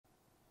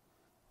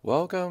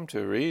Welcome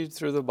to Read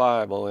Through the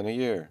Bible in a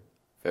Year,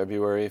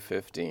 February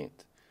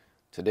 15th.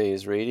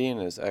 Today's reading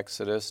is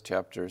Exodus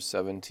chapters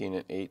 17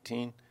 and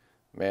 18,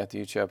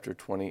 Matthew chapter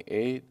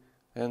 28,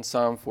 and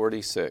Psalm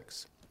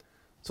 46.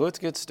 So let's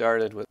get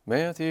started with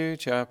Matthew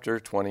chapter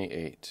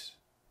 28.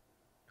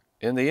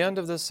 In the end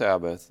of the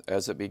Sabbath,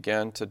 as it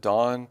began to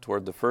dawn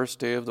toward the first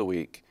day of the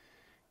week,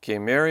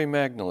 came Mary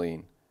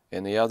Magdalene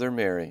and the other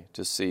Mary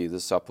to see the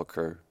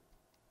sepulchre.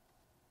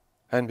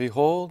 And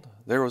behold,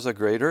 there was a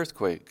great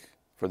earthquake,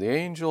 for the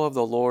angel of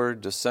the Lord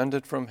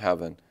descended from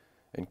heaven,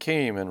 and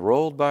came and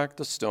rolled back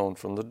the stone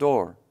from the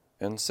door,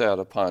 and sat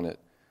upon it.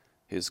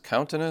 His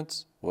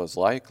countenance was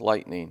like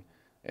lightning,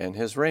 and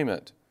his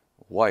raiment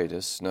white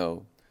as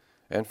snow.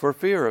 And for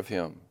fear of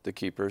him the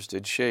keepers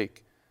did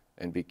shake,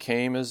 and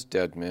became as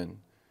dead men.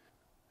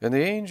 And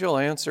the angel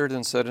answered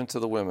and said unto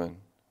the women,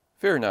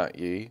 Fear not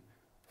ye,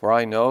 for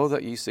I know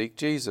that ye seek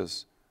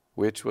Jesus,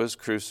 which was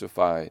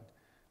crucified.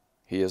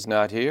 He is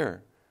not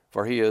here,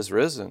 for he is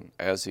risen,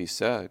 as he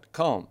said.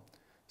 Come,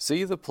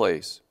 see the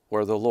place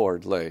where the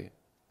Lord lay.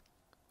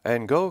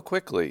 And go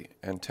quickly,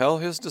 and tell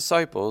his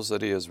disciples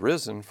that he is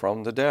risen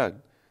from the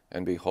dead.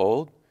 And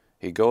behold,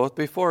 he goeth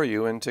before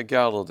you into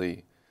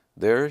Galilee.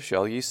 There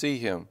shall ye see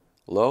him.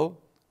 Lo,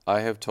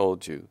 I have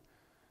told you.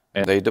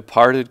 And they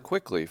departed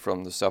quickly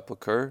from the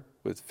sepulchre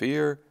with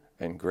fear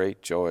and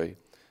great joy,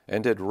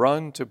 and did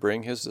run to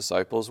bring his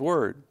disciples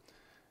word.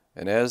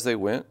 And as they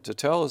went to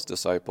tell his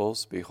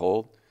disciples,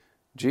 behold,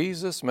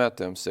 Jesus met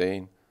them,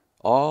 saying,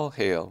 All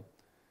hail!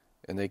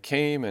 And they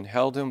came and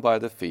held him by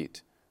the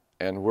feet,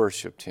 and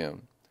worshipped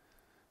him.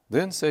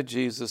 Then said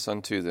Jesus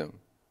unto them,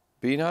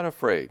 Be not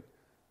afraid.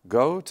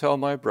 Go tell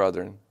my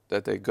brethren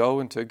that they go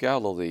into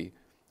Galilee,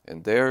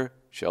 and there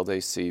shall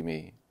they see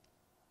me.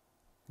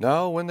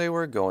 Now when they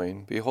were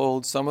going,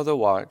 behold, some of the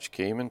watch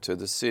came into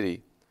the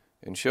city,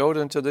 and showed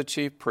unto the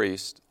chief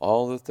priests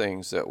all the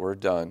things that were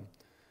done.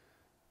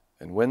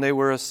 And when they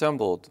were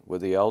assembled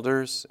with the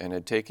elders and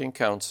had taken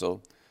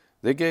counsel,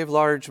 they gave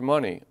large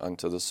money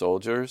unto the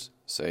soldiers,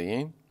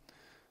 saying,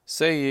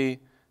 Say ye,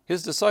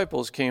 his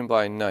disciples came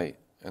by night,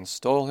 and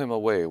stole him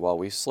away while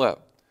we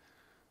slept.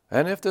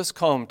 And if this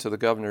come to the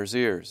governor's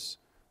ears,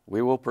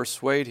 we will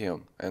persuade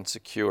him and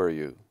secure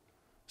you.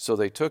 So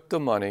they took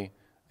the money,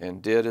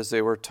 and did as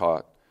they were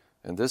taught.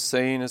 And this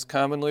saying is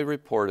commonly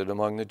reported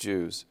among the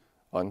Jews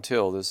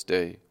until this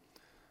day.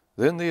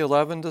 Then the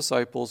 11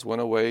 disciples went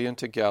away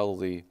into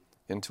Galilee,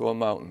 into a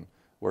mountain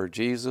where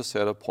Jesus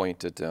had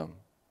appointed them.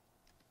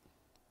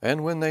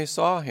 And when they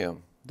saw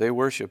him, they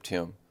worshipped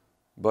him,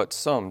 but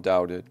some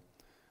doubted.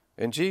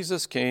 And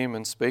Jesus came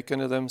and spake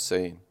unto them,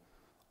 saying,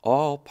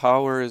 All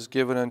power is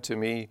given unto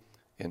me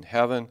in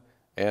heaven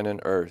and in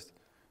earth.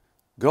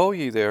 Go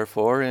ye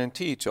therefore and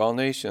teach all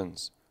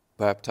nations,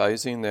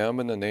 baptizing them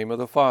in the name of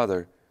the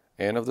Father,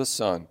 and of the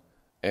Son,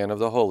 and of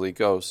the Holy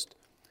Ghost,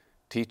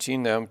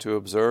 teaching them to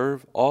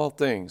observe all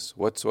things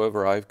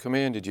whatsoever I have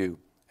commanded you.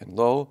 And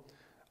lo,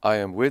 I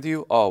am with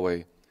you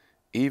always,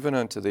 even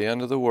unto the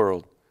end of the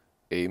world.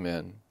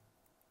 Amen.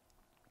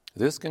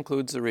 This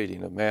concludes the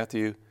reading of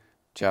Matthew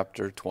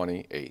chapter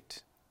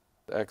 28.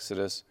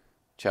 Exodus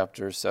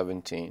chapter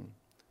 17.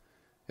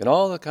 And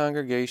all the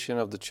congregation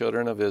of the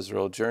children of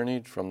Israel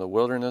journeyed from the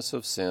wilderness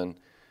of Sin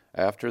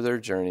after their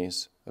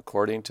journeys,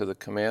 according to the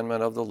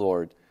commandment of the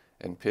Lord,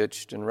 and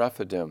pitched in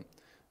Rephidim,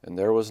 and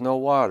there was no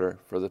water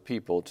for the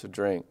people to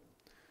drink.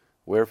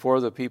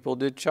 Wherefore the people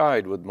did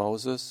chide with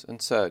Moses,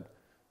 and said,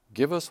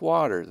 Give us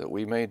water, that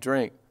we may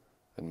drink.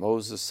 And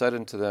Moses said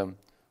unto them,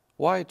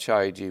 Why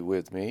chide ye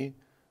with me?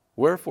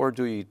 Wherefore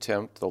do ye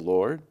tempt the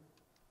Lord?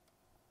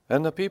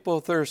 And the people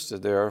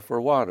thirsted there for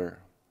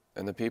water.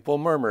 And the people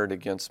murmured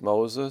against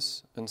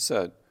Moses, and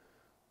said,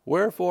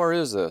 Wherefore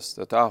is this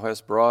that thou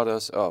hast brought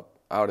us up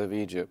out of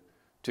Egypt,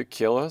 to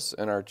kill us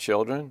and our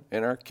children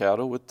and our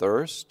cattle with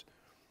thirst?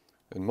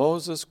 And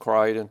Moses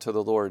cried unto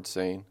the Lord,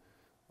 saying,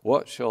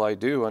 What shall I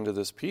do unto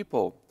this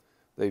people?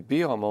 They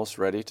be almost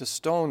ready to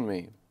stone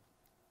me.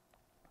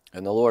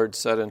 And the Lord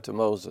said unto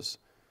Moses,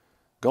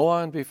 Go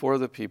on before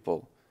the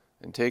people,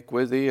 and take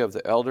with thee of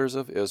the elders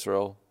of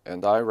Israel,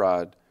 and thy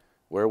rod,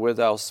 wherewith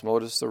thou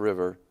smotest the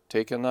river,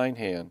 take in thine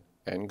hand,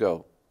 and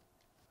go.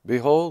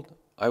 Behold,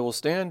 I will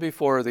stand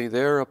before thee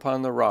there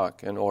upon the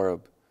rock in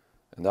Oreb,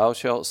 and thou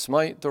shalt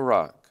smite the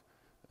rock,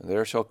 and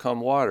there shall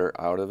come water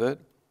out of it,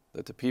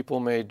 that the people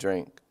may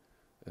drink.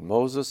 And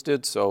Moses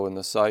did so in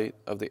the sight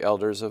of the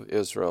elders of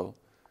Israel.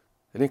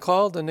 And he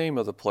called the name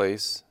of the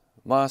place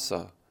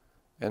Massah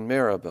and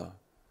Meribah,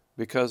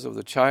 because of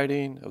the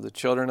chiding of the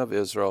children of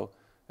Israel,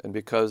 and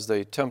because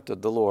they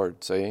tempted the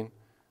Lord, saying,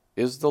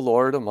 Is the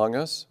Lord among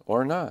us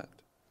or not?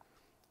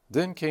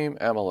 Then came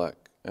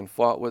Amalek, and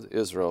fought with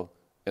Israel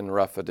in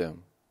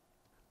Rephidim.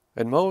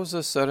 And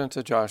Moses said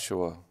unto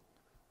Joshua,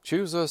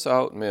 Choose us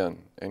out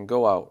men, and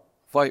go out,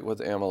 fight with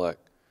Amalek.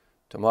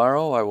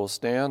 Tomorrow I will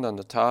stand on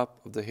the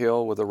top of the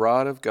hill with the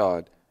rod of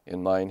God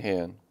in mine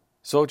hand.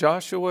 So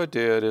Joshua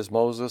did as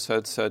Moses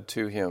had said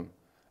to him,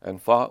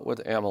 and fought with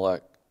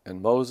Amalek.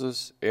 And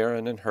Moses,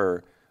 Aaron, and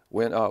Hur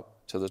went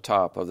up to the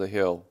top of the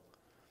hill.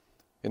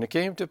 And it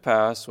came to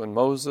pass, when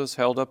Moses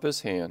held up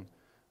his hand,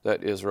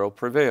 that Israel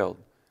prevailed.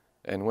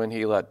 And when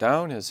he let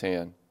down his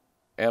hand,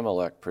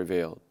 Amalek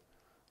prevailed.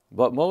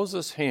 But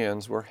Moses'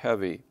 hands were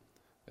heavy,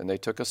 and they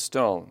took a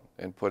stone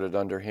and put it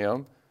under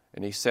him,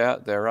 and he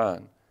sat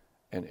thereon.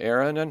 And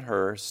Aaron and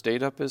Hur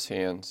stayed up his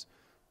hands,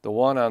 the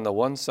one on the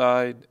one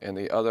side and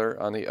the other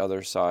on the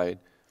other side,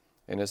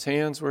 and his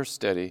hands were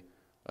steady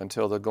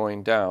until the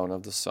going down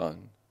of the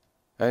sun.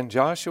 And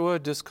Joshua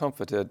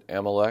discomfited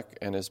Amalek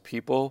and his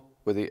people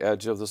with the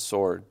edge of the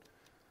sword.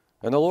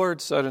 And the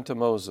Lord said unto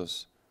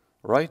Moses,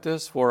 Write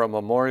this for a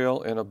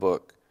memorial in a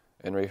book,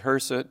 and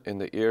rehearse it in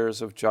the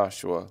ears of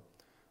Joshua.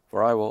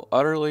 For I will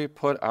utterly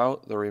put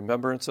out the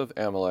remembrance of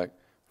Amalek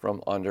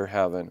from under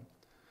heaven.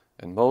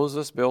 And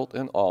Moses built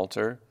an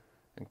altar,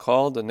 and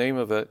called the name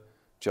of it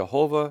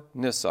Jehovah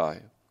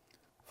Nissi.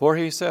 For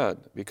he said,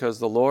 Because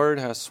the Lord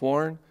has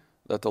sworn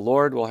that the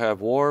Lord will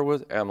have war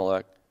with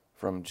Amalek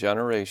from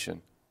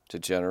generation to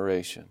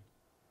generation.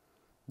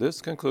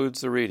 This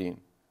concludes the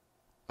reading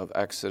of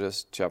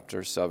Exodus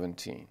chapter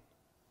 17.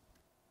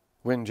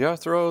 When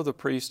Jethro, the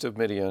priest of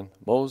Midian,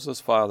 Moses'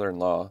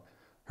 father-in-law,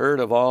 heard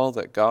of all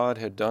that God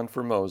had done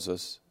for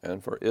Moses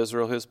and for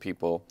Israel his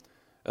people,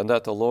 and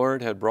that the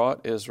Lord had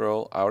brought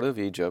Israel out of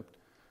Egypt,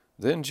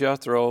 then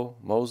Jethro,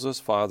 Moses'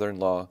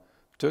 father-in-law,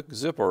 took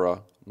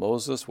Zipporah,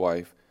 Moses'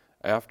 wife,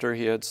 after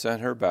he had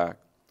sent her back,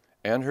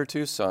 and her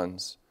 2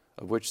 sons,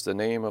 of which the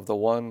name of the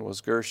one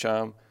was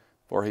Gershom,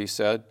 for he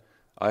said,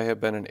 I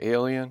have been an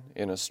alien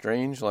in a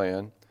strange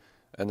land,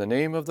 and the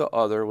name of the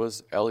other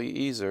was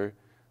Eliezer,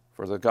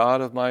 for the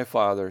God of my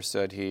father,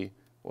 said he,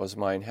 was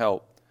mine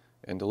help,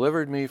 and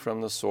delivered me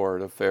from the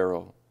sword of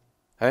Pharaoh.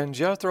 And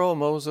Jethro,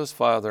 Moses'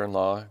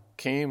 father-in-law,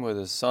 came with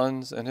his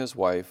sons and his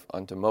wife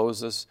unto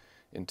Moses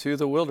into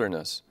the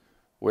wilderness,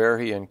 where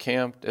he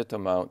encamped at the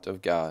mount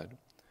of God.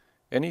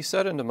 And he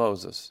said unto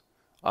Moses,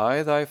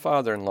 I, thy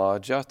father-in-law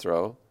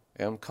Jethro,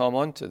 am come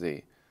unto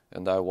thee,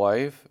 and thy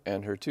wife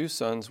and her 2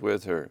 sons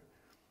with her.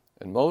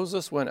 And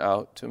Moses went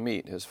out to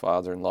meet his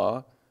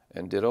father-in-law,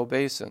 and did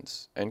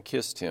obeisance, and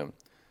kissed him.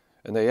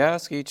 And they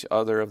asked each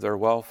other of their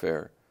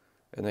welfare,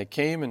 and they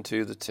came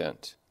into the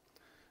tent.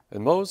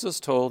 And Moses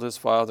told his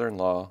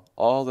father-in-law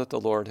all that the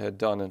Lord had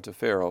done unto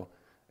Pharaoh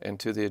and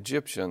to the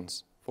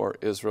Egyptians for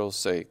Israel's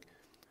sake,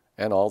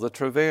 and all the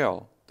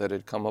travail that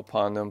had come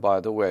upon them by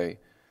the way,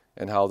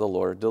 and how the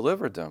Lord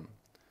delivered them.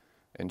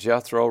 And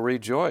Jethro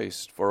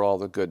rejoiced for all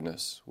the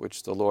goodness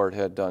which the Lord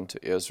had done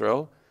to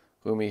Israel,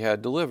 whom he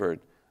had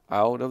delivered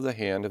out of the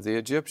hand of the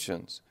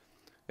Egyptians.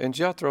 And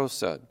Jethro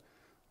said,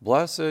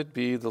 Blessed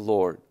be the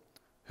Lord,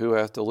 who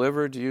hath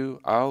delivered you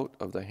out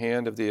of the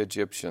hand of the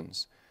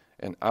Egyptians,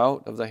 and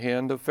out of the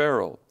hand of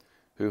Pharaoh,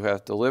 who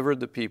hath delivered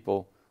the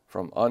people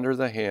from under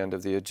the hand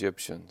of the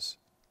Egyptians.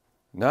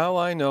 Now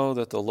I know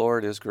that the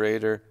Lord is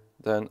greater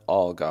than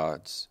all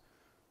gods.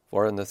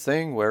 For in the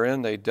thing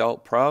wherein they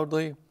dealt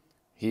proudly,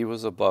 he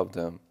was above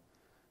them.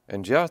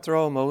 And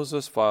Jethro,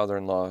 Moses'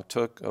 father-in-law,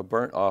 took a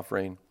burnt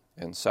offering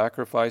and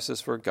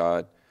sacrifices for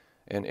God,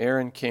 and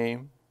Aaron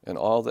came, and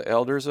all the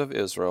elders of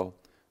Israel,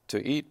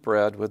 to eat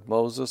bread with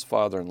Moses'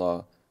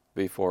 father-in-law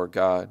before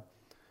God.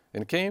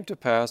 And it came to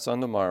pass on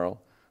the morrow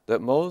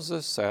that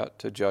Moses sat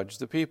to judge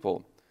the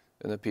people,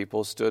 and the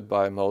people stood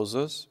by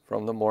Moses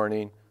from the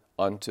morning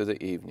unto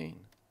the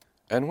evening.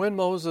 And when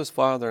Moses'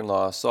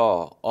 father-in-law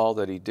saw all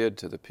that he did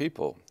to the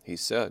people, he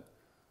said,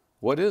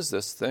 What is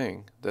this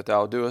thing that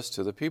thou doest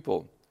to the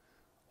people?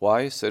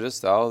 Why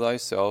sittest thou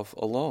thyself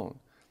alone,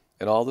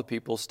 and all the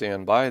people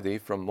stand by thee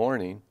from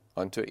morning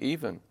unto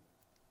even?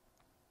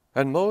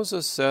 And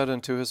Moses said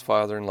unto his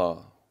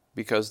father-in-law,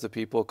 Because the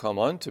people come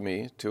unto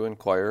me to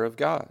inquire of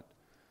God.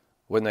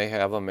 When they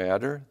have a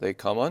matter, they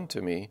come unto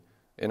me,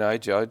 and I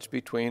judge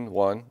between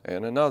one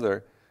and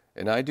another,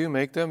 and I do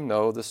make them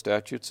know the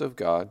statutes of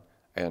God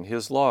and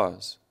his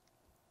laws.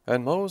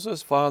 And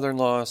Moses'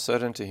 father-in-law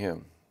said unto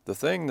him, The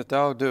thing that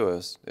thou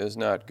doest is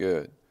not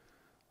good.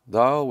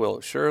 Thou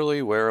wilt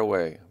surely wear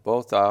away,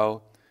 both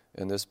thou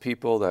and this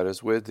people that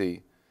is with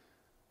thee.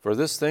 For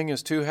this thing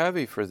is too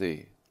heavy for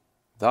thee.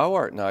 Thou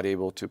art not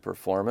able to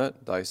perform it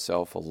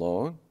thyself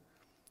alone.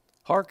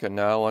 Hearken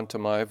now unto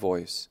my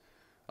voice.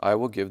 I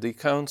will give thee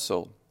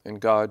counsel, and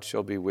God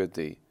shall be with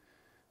thee.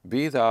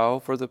 Be thou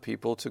for the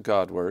people to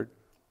Godward,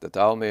 that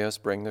thou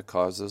mayest bring the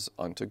causes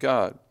unto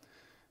God.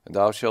 And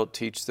thou shalt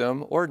teach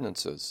them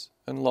ordinances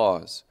and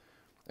laws,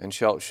 and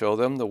shalt show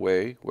them the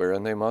way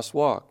wherein they must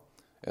walk,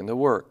 and the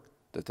work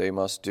that they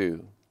must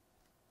do.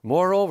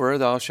 Moreover,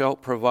 thou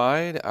shalt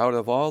provide out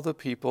of all the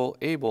people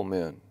able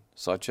men,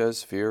 such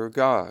as fear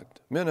God,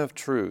 men of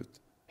truth,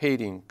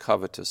 hating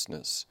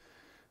covetousness,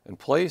 and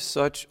place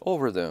such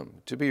over them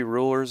to be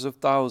rulers of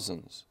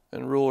thousands,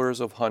 and rulers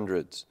of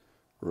hundreds,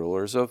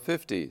 rulers of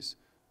 50s,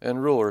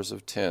 and rulers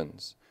of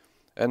 10s.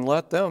 And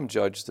let them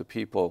judge the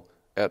people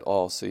at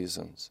all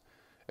seasons.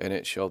 And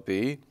it shall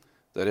be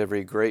that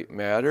every great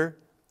matter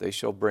they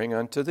shall bring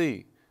unto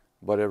thee,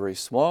 but every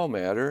small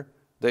matter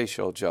they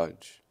shall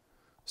judge.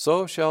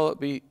 So shall it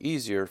be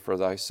easier for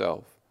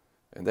thyself,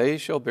 and they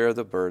shall bear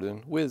the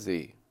burden with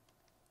thee.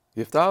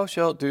 If thou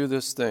shalt do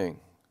this thing,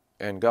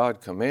 and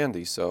God command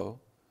thee so,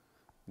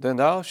 then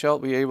thou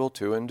shalt be able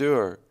to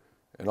endure,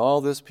 and all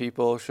this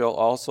people shall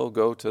also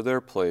go to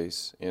their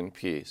place in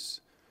peace.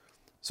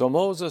 So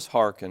Moses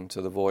hearkened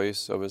to the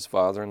voice of his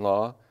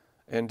father-in-law,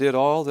 and did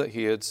all that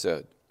he had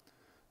said.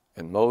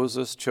 And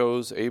Moses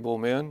chose able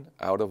men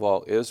out of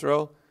all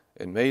Israel,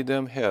 and made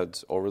them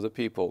heads over the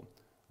people,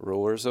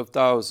 rulers of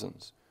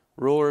thousands,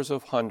 rulers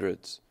of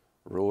hundreds,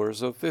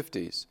 rulers of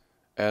 50s,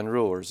 and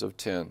rulers of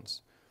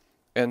 10s.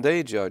 And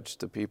they judged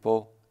the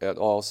people at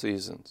all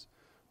seasons.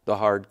 The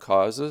hard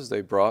causes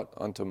they brought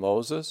unto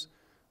Moses,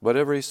 but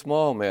every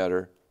small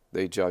matter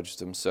they judged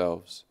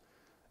themselves.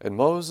 And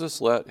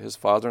Moses let his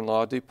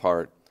father-in-law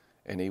depart,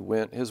 and he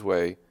went his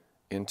way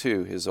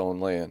into his own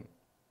land.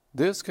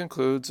 This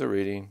concludes the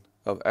reading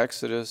of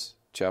Exodus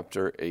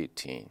chapter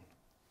 18.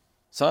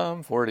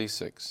 Psalm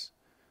 46.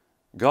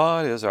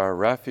 God is our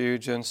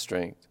refuge and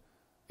strength,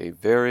 a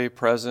very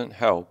present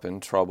help in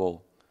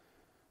trouble.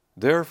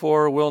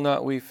 Therefore will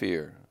not we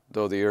fear,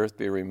 though the earth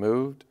be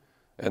removed,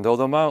 and though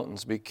the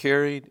mountains be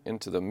carried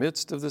into the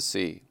midst of the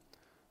sea,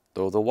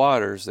 though the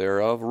waters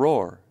thereof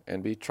roar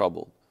and be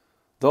troubled,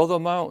 though the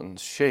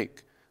mountains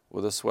shake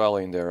with the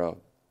swelling thereof.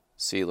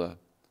 Selah.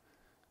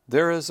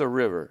 There is a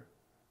river,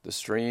 the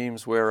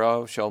streams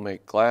whereof shall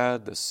make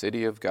glad the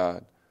city of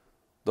God,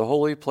 the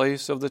holy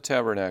place of the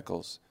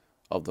tabernacles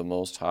of the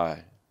Most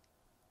High.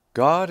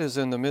 God is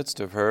in the midst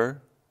of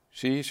her,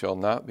 she shall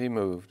not be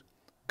moved.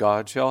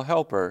 God shall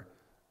help her,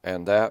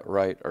 and that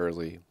right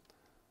early.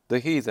 The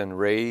heathen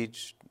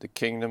raged, the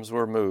kingdoms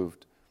were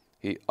moved.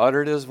 He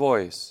uttered his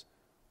voice,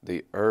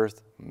 the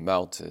earth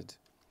melted.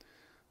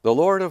 The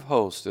Lord of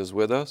hosts is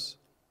with us.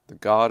 The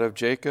God of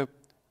Jacob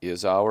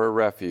is our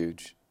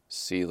refuge.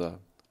 Selah.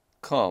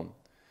 Come,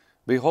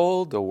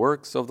 behold the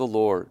works of the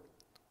Lord,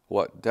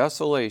 what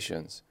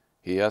desolations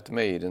he hath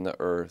made in the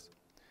earth.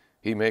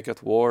 He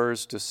maketh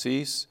wars to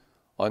cease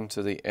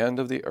unto the end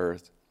of the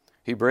earth.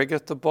 He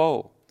breaketh the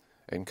bow,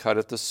 and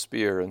cutteth the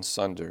spear in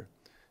sunder.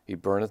 He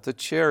burneth the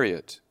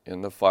chariot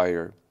in the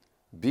fire.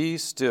 Be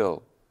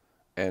still,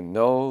 and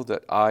know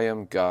that I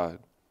am God.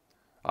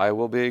 I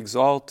will be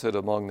exalted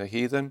among the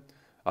heathen.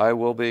 I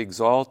will be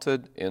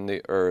exalted in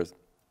the earth.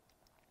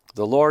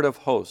 The Lord of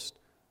hosts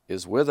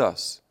is with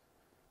us.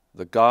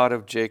 The God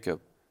of Jacob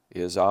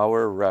is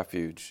our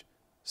refuge.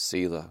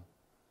 Selah.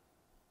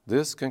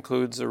 This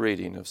concludes the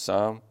reading of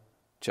Psalm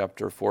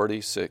chapter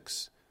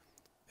 46.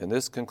 And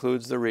this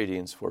concludes the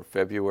readings for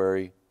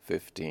February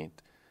 15th.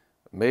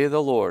 May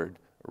the Lord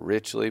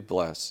richly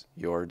bless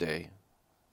your day.